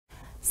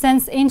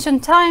Since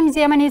ancient times,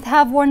 Yemenis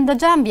have worn the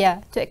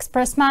Janbiya to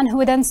express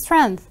manhood and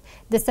strength.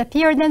 This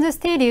appeared in the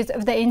statues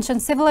of the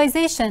ancient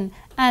civilization,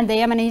 and the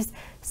Yemenis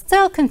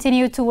still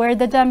continue to wear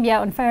the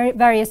Janbiya on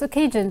various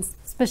occasions,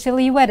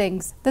 especially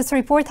weddings. This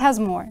report has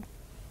more.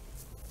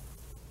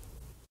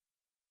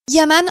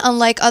 Yemen,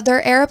 unlike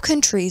other Arab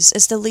countries,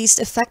 is the least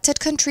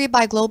affected country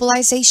by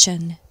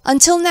globalization.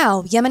 Until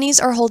now,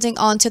 Yemenis are holding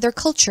on to their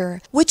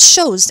culture, which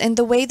shows in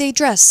the way they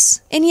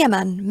dress. In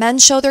Yemen, men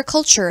show their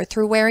culture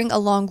through wearing a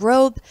long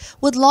robe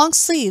with long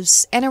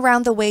sleeves, and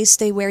around the waist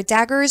they wear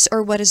daggers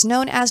or what is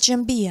known as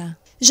Janbiya.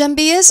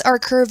 Janbiyas are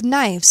curved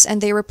knives and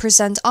they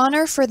represent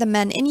honor for the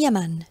men in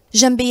Yemen.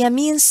 Janbiya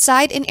means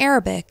side in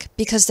Arabic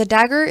because the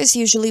dagger is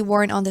usually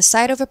worn on the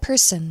side of a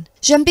person.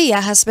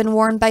 Janbiya has been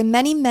worn by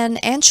many men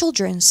and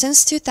children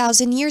since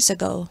 2000 years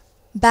ago.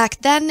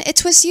 Back then,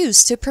 it was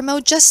used to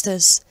promote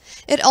justice.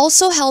 It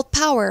also held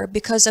power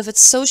because of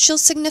its social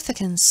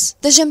significance.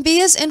 The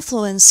Janbiya's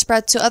influence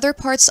spread to other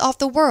parts of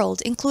the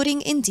world,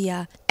 including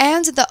India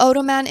and the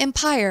Ottoman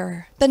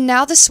Empire. But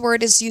now this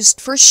word is used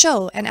for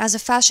show and as a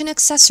fashion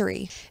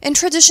accessory. In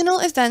traditional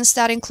events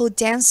that include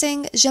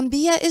dancing,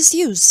 Janbiya is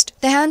used.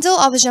 The handle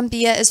of a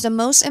Janbiya is the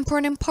most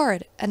important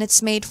part, and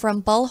it's made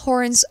from bull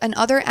horns and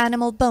other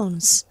animal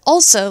bones.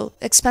 Also,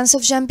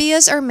 expensive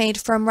Janbiyas are made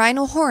from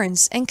rhino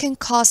horns and can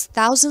cost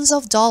thousands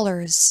of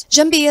dollars.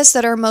 Janbiyas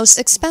that are most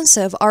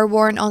expensive are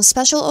worn on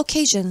special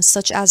occasions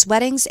such as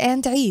weddings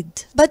and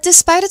Eid. But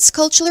despite its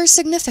cultural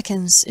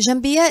significance,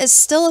 Janbiya is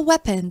still a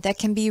weapon that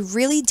can be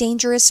really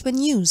dangerous when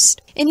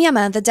used. In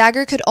Yemen, the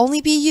dagger could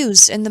only be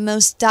used in the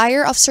most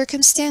dire of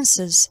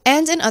circumstances,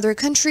 and in other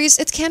countries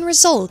it can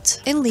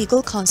result in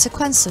legal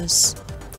consequences.